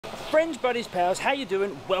Friends, buddies, pals, how you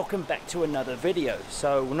doing? Welcome back to another video.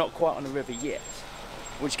 So we're not quite on the river yet.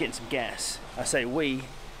 We're just getting some gas. I say we.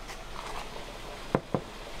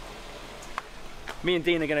 Me and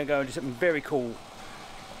Dean are going to go and do something very cool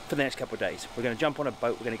for the next couple of days. We're going to jump on a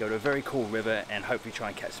boat, we're going to go to a very cool river and hopefully try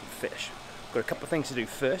and catch some fish. We've got a couple of things to do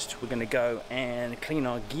first. We're going to go and clean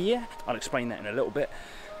our gear. I'll explain that in a little bit.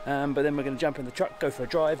 But then we're going to jump in the truck, go for a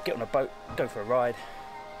drive, get on a boat, go for a ride,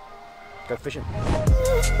 go fishing.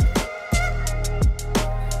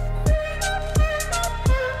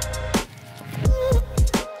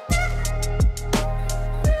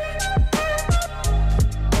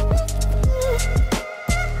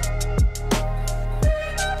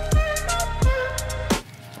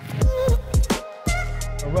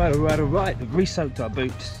 Alright, we've re-soaked our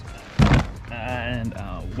boots and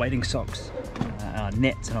our wading socks, our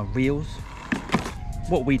nets and our reels.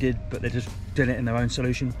 What we did, but they just did it in their own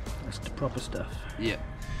solution. That's the proper stuff. Yeah.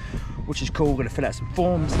 Which is cool. We're going to fill out some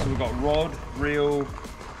forms. So we've got rod, reel,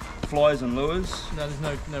 flies and lures. No,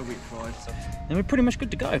 there's no weak flies. So. And we're pretty much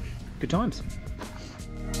good to go. Good times.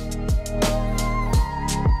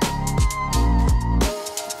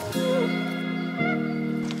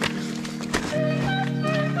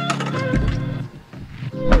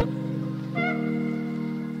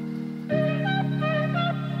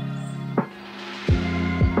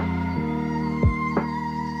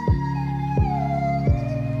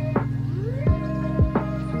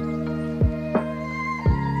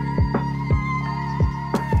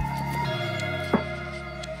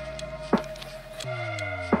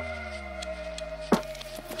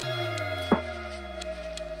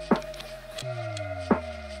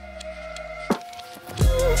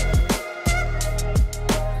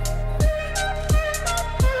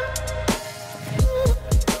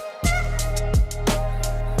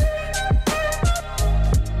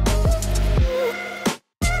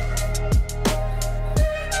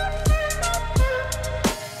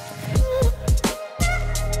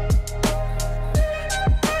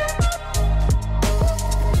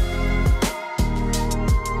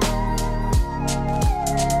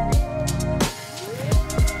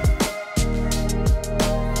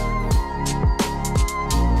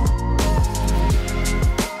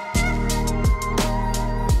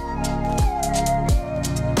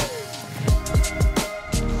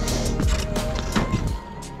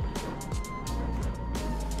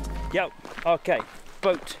 Yep, okay,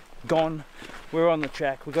 boat gone. We're on the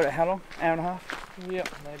track. We've got it how long? Hour and a half? Yep,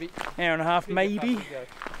 maybe. Hour and a half, maybe.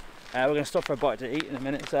 We're going to stop for a bite to eat in a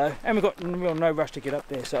minute. So, and we've got no rush to get up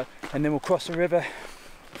there. So, and then we'll cross the river,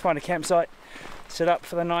 find a campsite, set up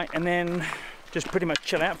for the night, and then just pretty much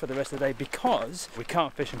chill out for the rest of the day because we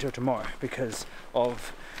can't fish until tomorrow because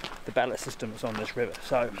of the ballast system that's on this river.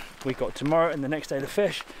 So we've got tomorrow and the next day to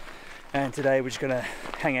fish, and today we're just going to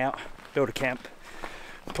hang out, build a camp.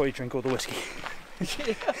 Probably drink all the whiskey.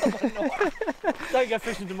 Yeah, why not? Don't go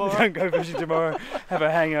fishing tomorrow. Don't go fishing tomorrow. Have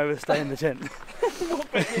a hangover, stay in the tent.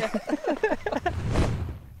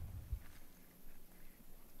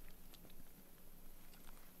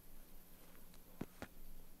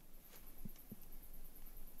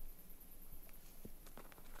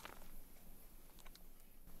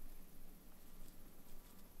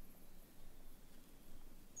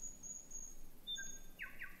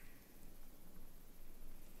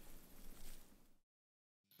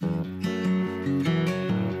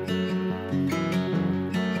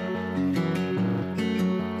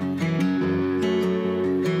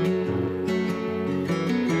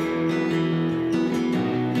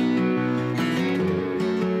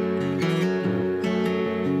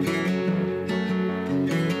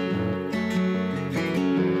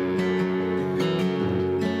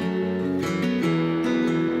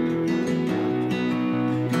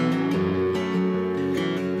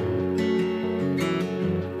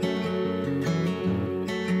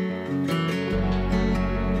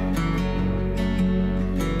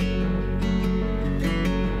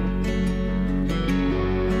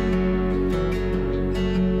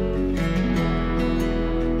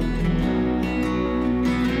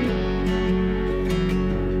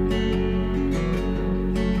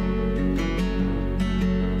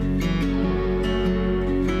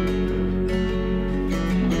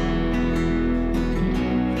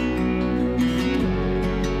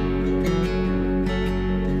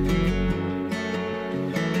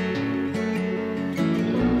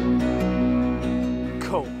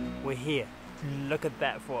 Look at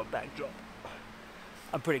that for a backdrop.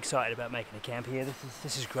 I'm pretty excited about making a camp here.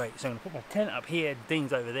 This is great. So I'm gonna put my tent up here,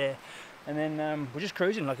 Dean's over there, and then we're just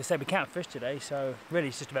cruising. Like I said, we can't fish today, so really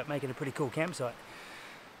it's just about making a pretty cool campsite.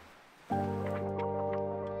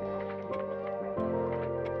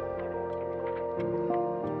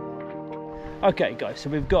 Okay guys, so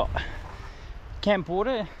we've got camp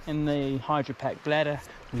water in the Hydro Pack bladder.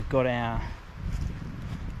 We've got our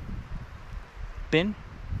bin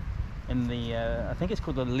in the, I think it's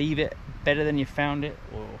called the Leave It Better Than You Found It,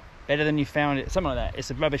 or Better Than You Found It, something like that.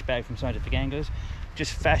 It's a rubbish bag from Scientific Anglers.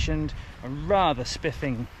 Just fashioned a rather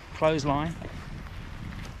spiffing clothesline.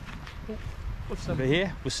 What's Over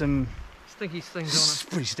here with some stinky things on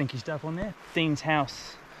pretty stinky stuff on there. Dean's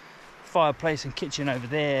house, fireplace and kitchen over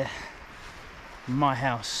there. My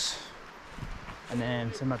house, and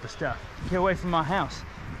then some other stuff. Get away from my house.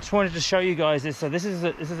 Just wanted to show you guys this. So this is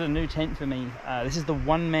a new tent for me. This is the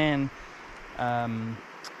one-man.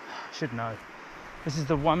 Should know. This is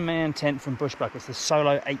the one-man tent from Bushbuck. It's the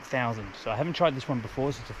Solo 8000. So I haven't tried this one before.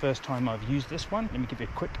 This is the first time I've used this one. Let me give you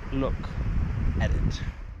a quick look at it.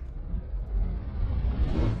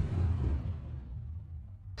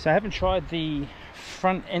 So I haven't tried the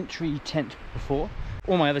front entry tent before.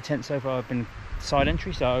 All my other tents so far have been side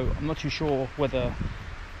entry, so I'm not too sure whether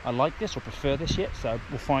I like this or prefer this yet, so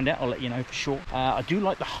we'll find out. I'll let you know for sure. I do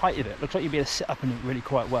like the height of it. Looks like you'll be able to sit up in it really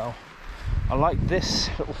quite well. I like this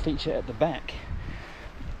little feature at the back.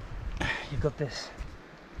 You've got this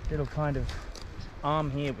little kind of arm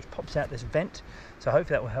here which pops out this vent, so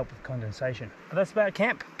hopefully that will help with condensation. But that's about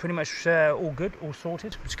camp. Pretty much all good, all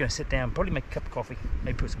sorted. I'm just going to sit down, probably make a cup of coffee,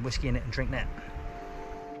 maybe put some whiskey in it and drink that.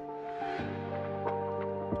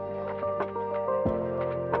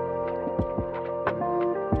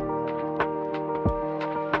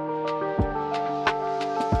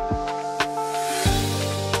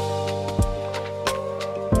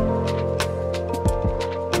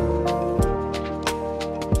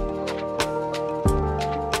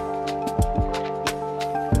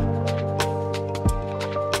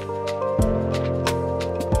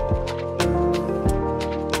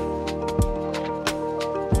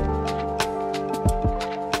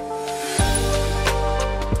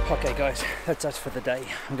 Okay guys, that's us for the day.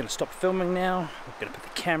 I'm going to stop filming now. I'm going to put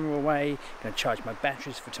the camera away, I'm going to charge my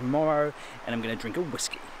batteries for tomorrow, and I'm going to drink a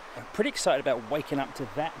whiskey. I'm pretty excited about waking up to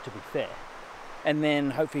that, to be fair. And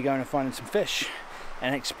then hopefully going and finding some fish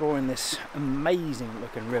and exploring this amazing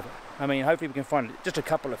looking river. I mean, hopefully we can find just a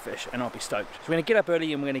couple of fish and I'll be stoked. So we're going to get up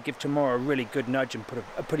early and we're going to give tomorrow a really good nudge and put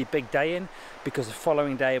a pretty big day in, because the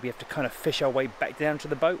following day we have to kind of fish our way back down to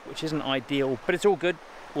the boat, which isn't ideal, but it's all good.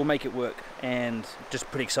 We'll make it work, and just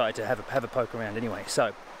pretty excited to have a poke around anyway.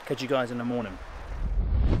 So, catch you guys in the morning.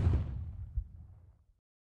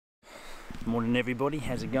 Morning everybody,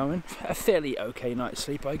 how's it going? A fairly okay night's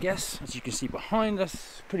sleep, I guess. As you can see behind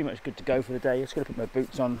us, pretty much good to go for the day. Just gotta put my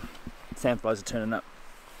boots on. Sandflies are turning up.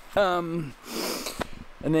 And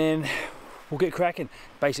then we'll get cracking.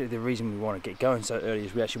 Basically the reason we want to get going so early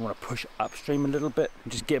is we actually want to push upstream a little bit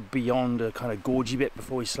and just get beyond a kind of gorgy bit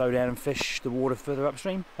before we slow down and fish the water further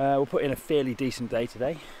upstream. We'll put in a fairly decent day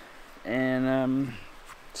today and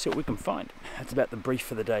see what we can find. That's about the brief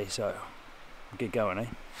for the day, so we'll get going, eh?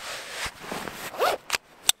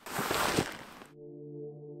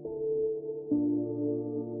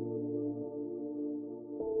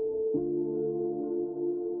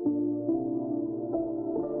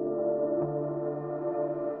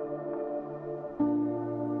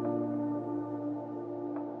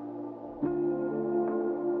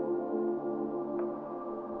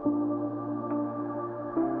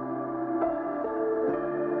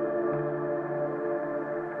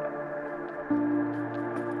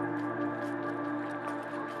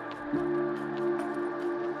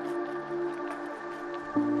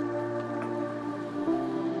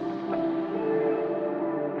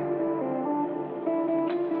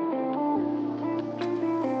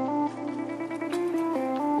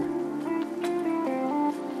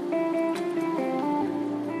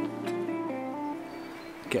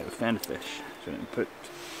 Okay, we found a fish, so we're going to put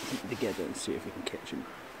it together and see if we can catch him.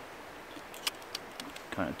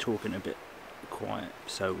 Kind of talking a bit quiet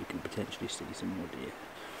so we can potentially see some more deer.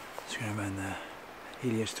 So we're going to run the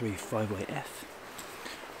Helios 3 5-way F,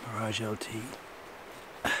 Mirage LT,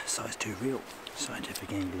 size 2 reel,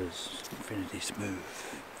 Scientific Anglers, Infinity Smooth,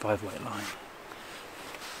 5-way line.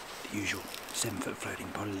 The usual 7-foot floating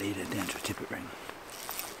poly leader down to a tippet ring.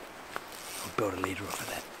 I'll build a leader off of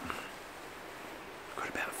that. Got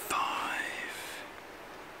about 5,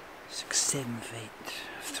 6, 7 feet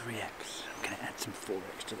of 3X. I'm going to add some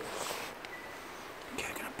 4X to this. Okay,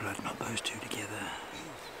 I'm going to blood knot those two together.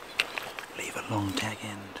 Leave a long tag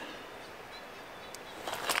end.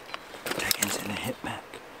 Tag end's in a hip back,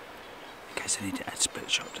 in case I need to add split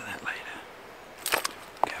shot to that later.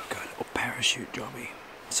 Okay, we've got a little parachute jobby,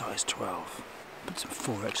 size 12. Put some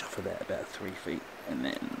 4X off of that, about 3 feet, and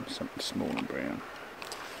then something small and brown.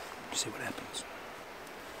 See what happens.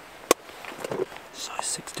 Size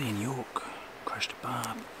 16 York, crushed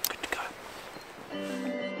barb, good to go.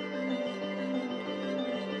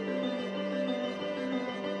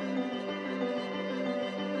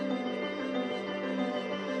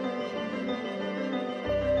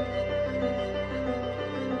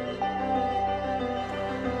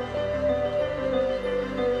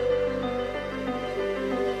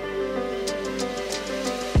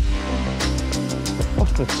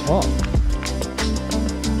 Off the top.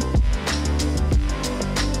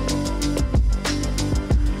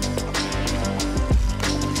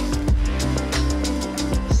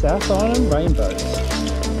 South Island rainbows.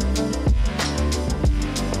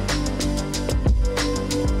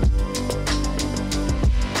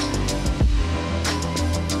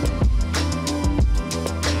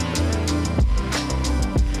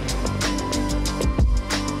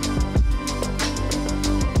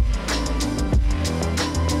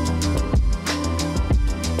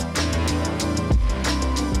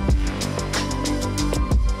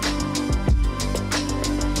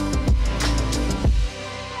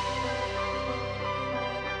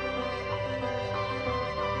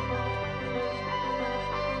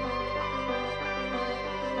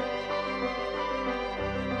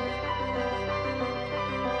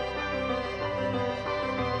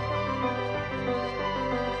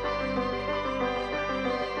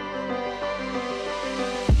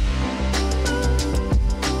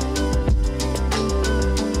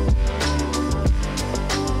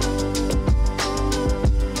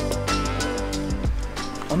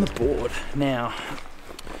 On the board now,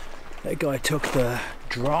 that guy took the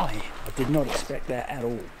dry. I did not expect that at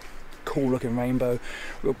all. Cool looking rainbow,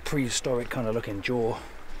 real prehistoric kind of looking jaw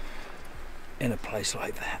in a place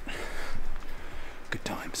like that. Good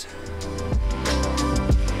times.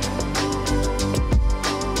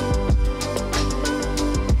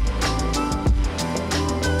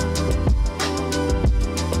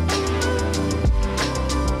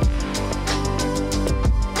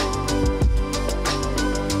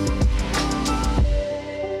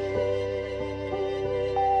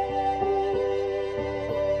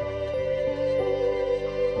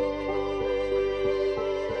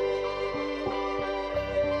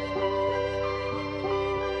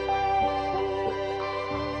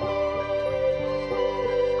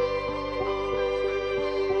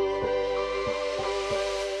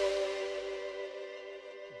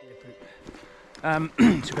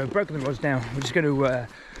 So we've broken the rods down. We're just going to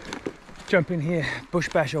jump in here, bush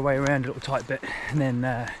bash our way around a little tight bit, and then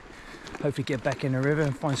hopefully get back in the river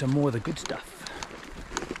and find some more of the good stuff.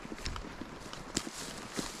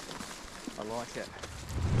 I like it.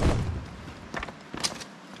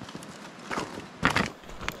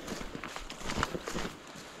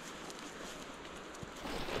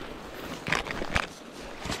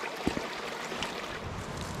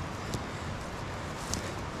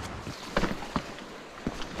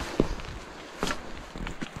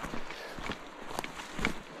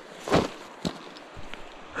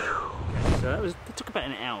 So it took about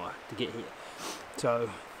an hour to get here. So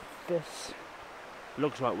this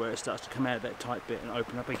looks like where it starts to come out of that tight bit and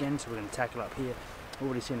open up again. So we're going to tackle up here.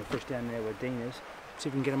 Already seen a fish down there where Dean is. See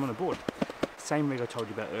if we can get him on the board. Same rig I told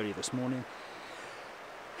you about earlier this morning.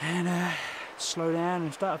 And slow down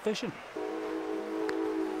and start fishing.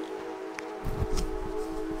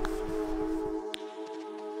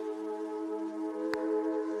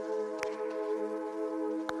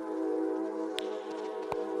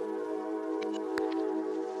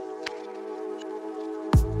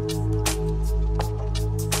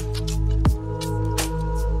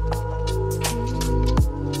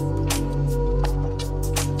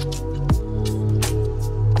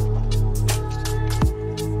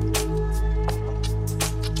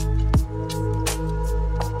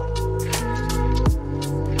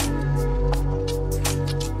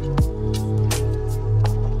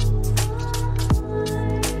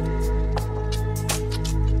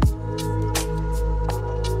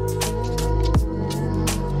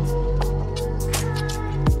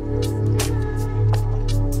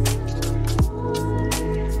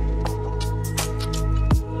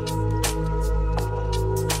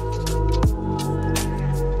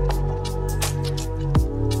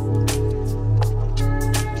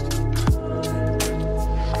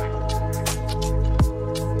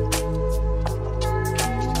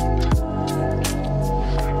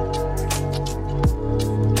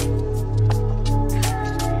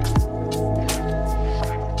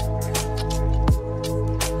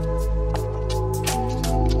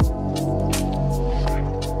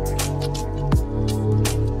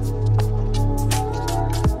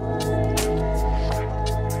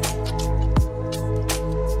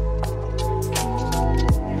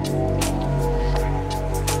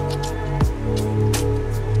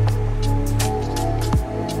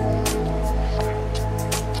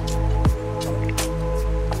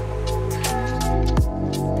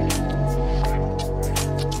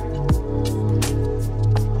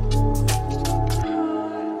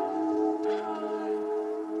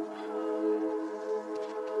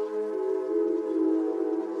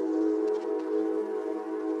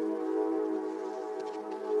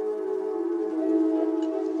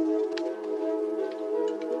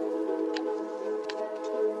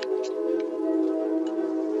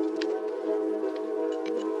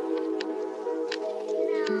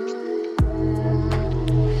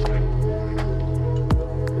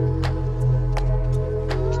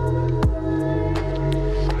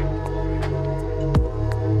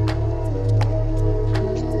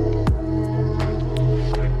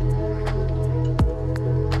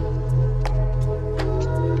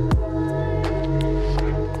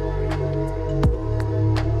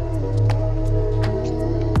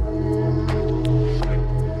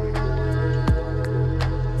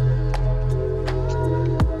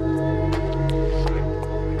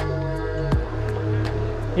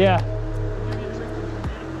 Yeah.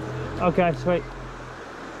 Okay, sweet.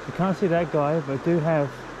 I can't see that guy, but I do have.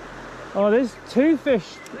 Oh, there's 2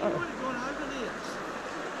 fish.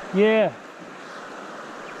 Yeah.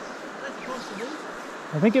 That's possible.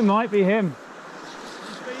 I think it might be him.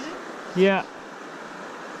 He's feeding? Yeah.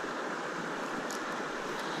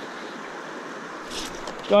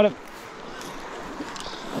 Got him.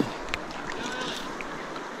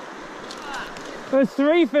 There's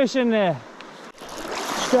 3 fish in there.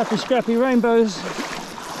 Scrappy, scrappy rainbows.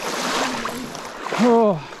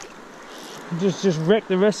 Oh, just wrecked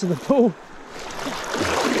the rest of the pool.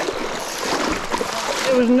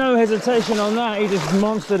 There was no hesitation on that. He just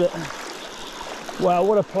monstered it. Wow,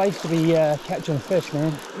 what a place to be catching fish,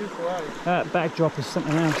 man. That backdrop is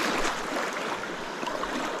something else.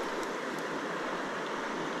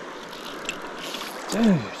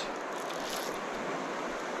 Dude.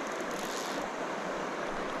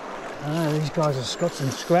 Ah, these guys have got some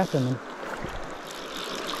scrap in them.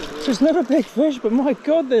 So it's not a big fish, but my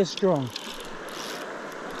God, they're strong.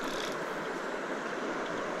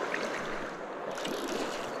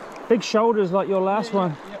 Big shoulders like your last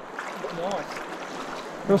one. Yep.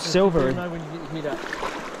 Nice. Real silvery. You know when you hit that.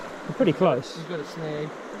 They're pretty close. You've got a snag.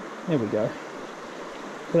 There we go.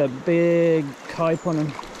 Put that big kipe on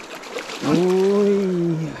him.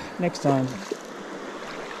 Ooh, next time.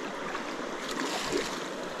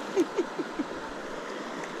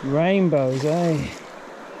 Rainbows, eh?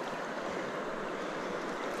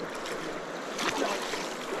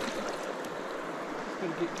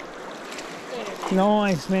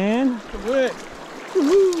 Nice, man. Good work.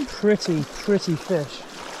 Woohoo. Pretty, pretty fish.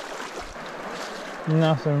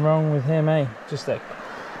 Nothing wrong with him, eh? Just that,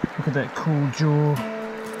 look at that cool jaw.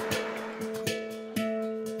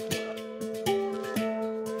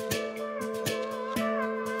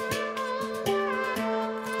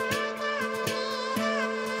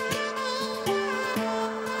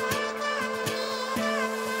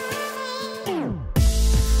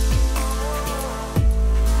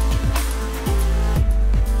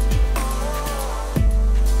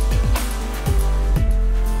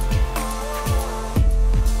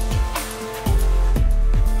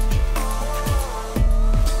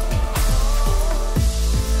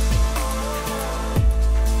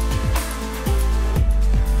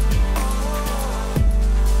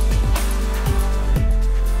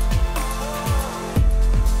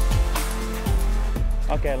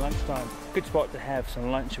 Okay, lunchtime. Good spot to have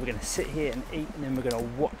some lunch. We're going to sit here and eat, and then we're going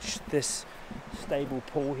to watch this stable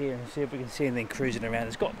pool here and see if we can see anything cruising around.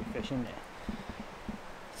 There's got to be fish in there.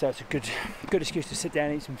 So it's a good excuse to sit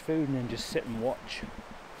down and eat some food and then just sit and watch.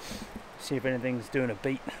 See if anything's doing a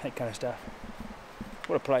beat, that kind of stuff.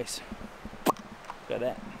 What a place. Look at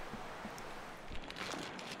that.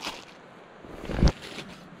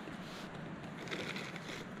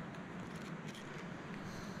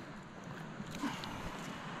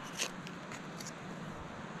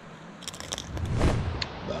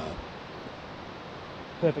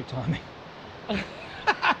 Perfect timing. You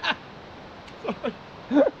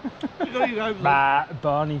gotta get over this.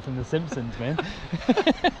 Barney from The Simpsons, man.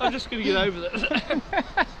 I'm just gonna get over this.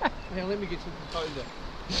 Now let me get some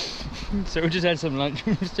composure. So we just had some lunch.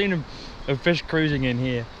 We've seen a fish cruising in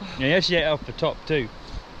here. And he actually ate off the top too.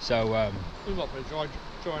 So We might put a dry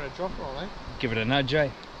and a dropper on, eh? give it a nudge, eh?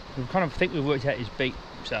 We kind of think we've worked out his beat.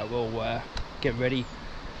 So we'll get ready,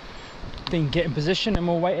 then get in position and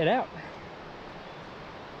we'll wait it out.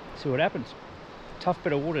 See what happens. Tough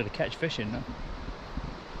bit of water to catch fish in though.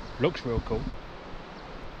 Looks real cool.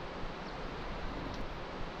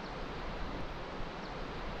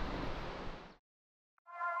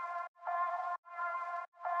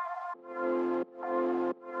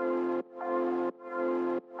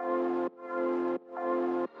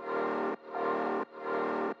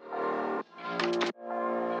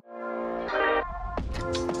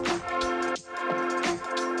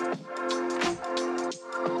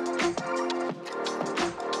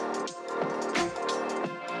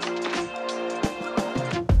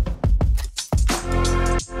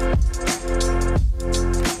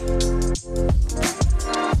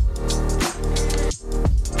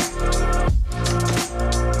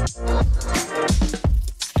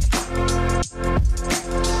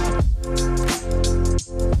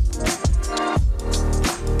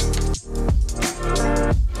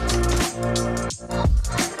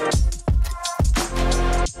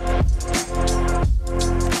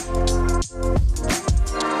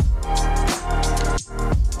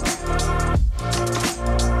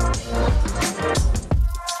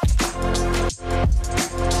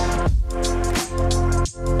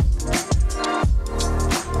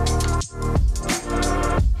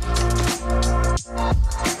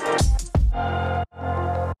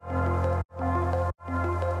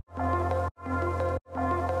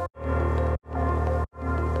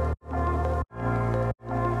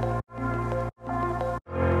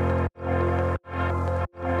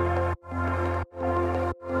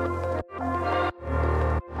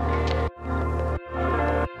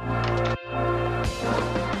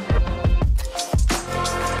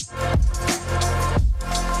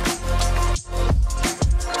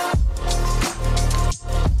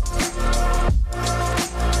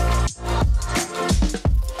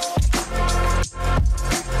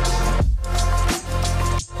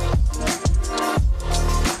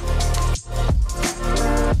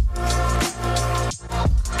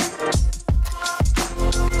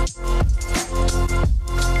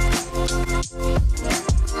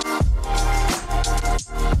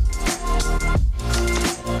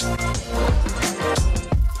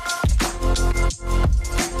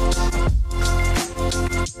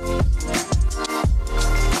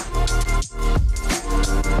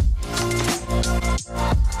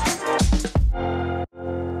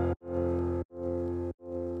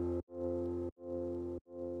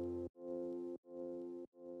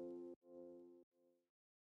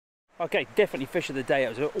 Okay, definitely fish of the day. It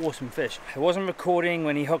was an awesome fish. I wasn't recording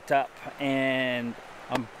when he hooked up, and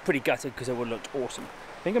I'm pretty gutted because it would have looked awesome.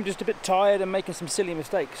 I think I'm just a bit tired and making some silly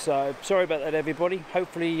mistakes, so sorry about that, everybody.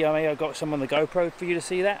 Hopefully I got some on the GoPro for you to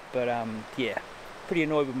see that, but yeah, pretty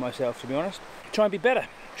annoyed with myself, to be honest. Try and be better.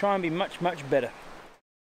 Try and be much better.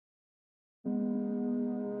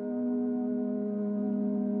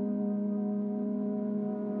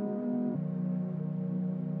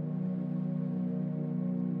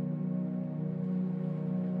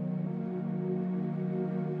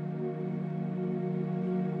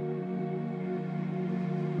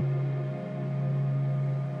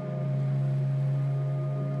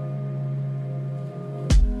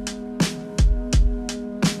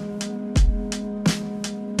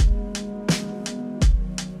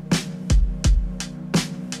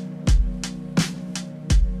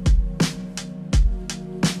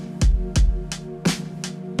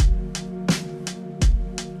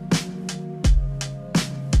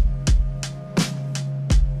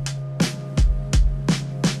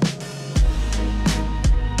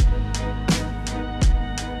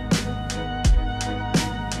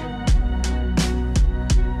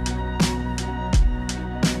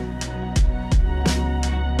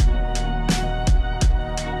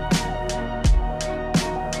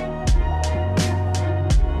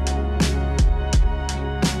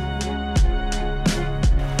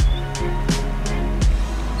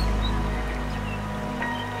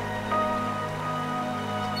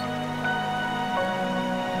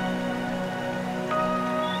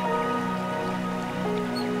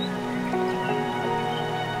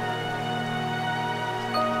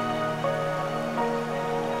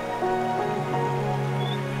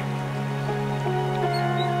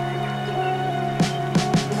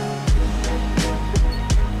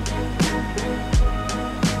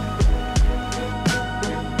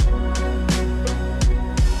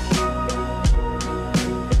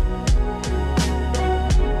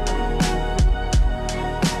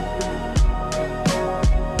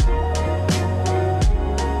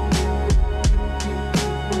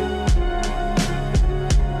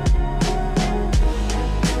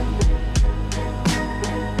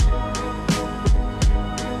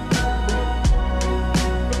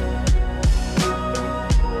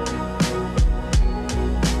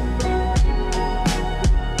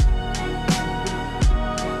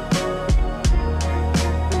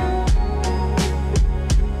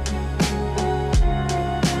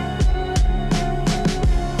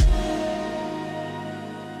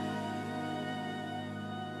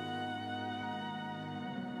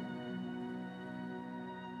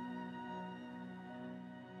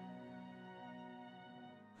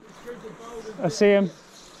 I see him.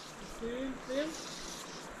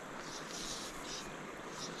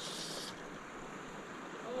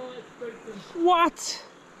 What?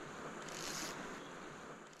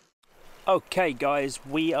 Okay guys,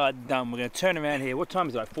 we are done. We're going to turn around here. What time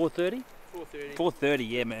is it? Like 4:30? 4:30. 4:30,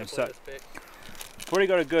 yeah man. So we've already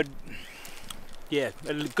got a good, yeah,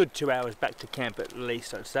 a good 2 hours back to camp at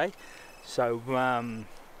least, I'd say. So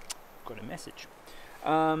got a message. So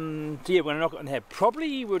yeah, we're going to knock it on the head.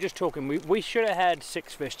 Probably, we were just talking, we should have had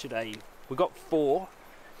 6 fish today. We got 4.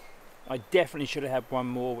 I definitely should have had one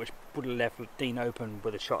more, which would have left Dean open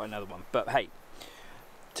with a shot at another one. But hey,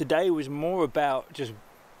 today was more about just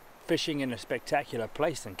fishing in a spectacular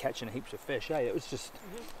place than catching heaps of fish. Hey, it was just,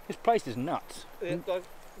 this place is nuts. Yeah, like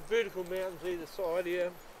vertical mountains either side, yeah.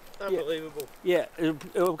 Unbelievable. Yeah,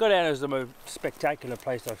 it'll go down as the most spectacular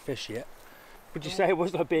place I've fished yet. Would you say it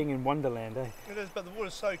was like being in Wonderland, eh? It is, but the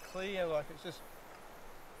water's so clear, like it's just,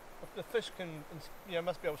 the fish can, you know,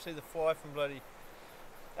 must be able to see the fly from bloody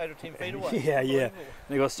 8 or 10 feet away. Yeah.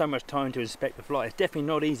 They've got so much time to inspect the fly. It's definitely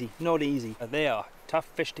not easy. They are tough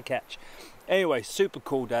fish to catch. Anyway, super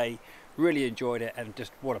cool day. Really enjoyed it, and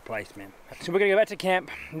just what a place, man. So we're gonna go back to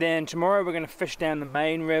camp. Then tomorrow we're gonna fish down the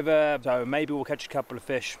main river. So maybe we'll catch a couple of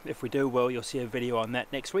fish. If we do, well, you'll see a video on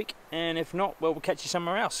that next week. And if not, well, we'll catch you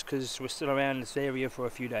somewhere else because we're still around this area for a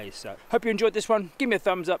few days. So hope you enjoyed this one. Give me a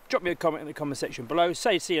thumbs up. Drop me a comment in the comment section below.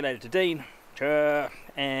 Say see you later to Dean.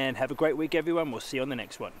 And have a great week, everyone. We'll see you on the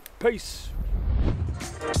next one. Peace.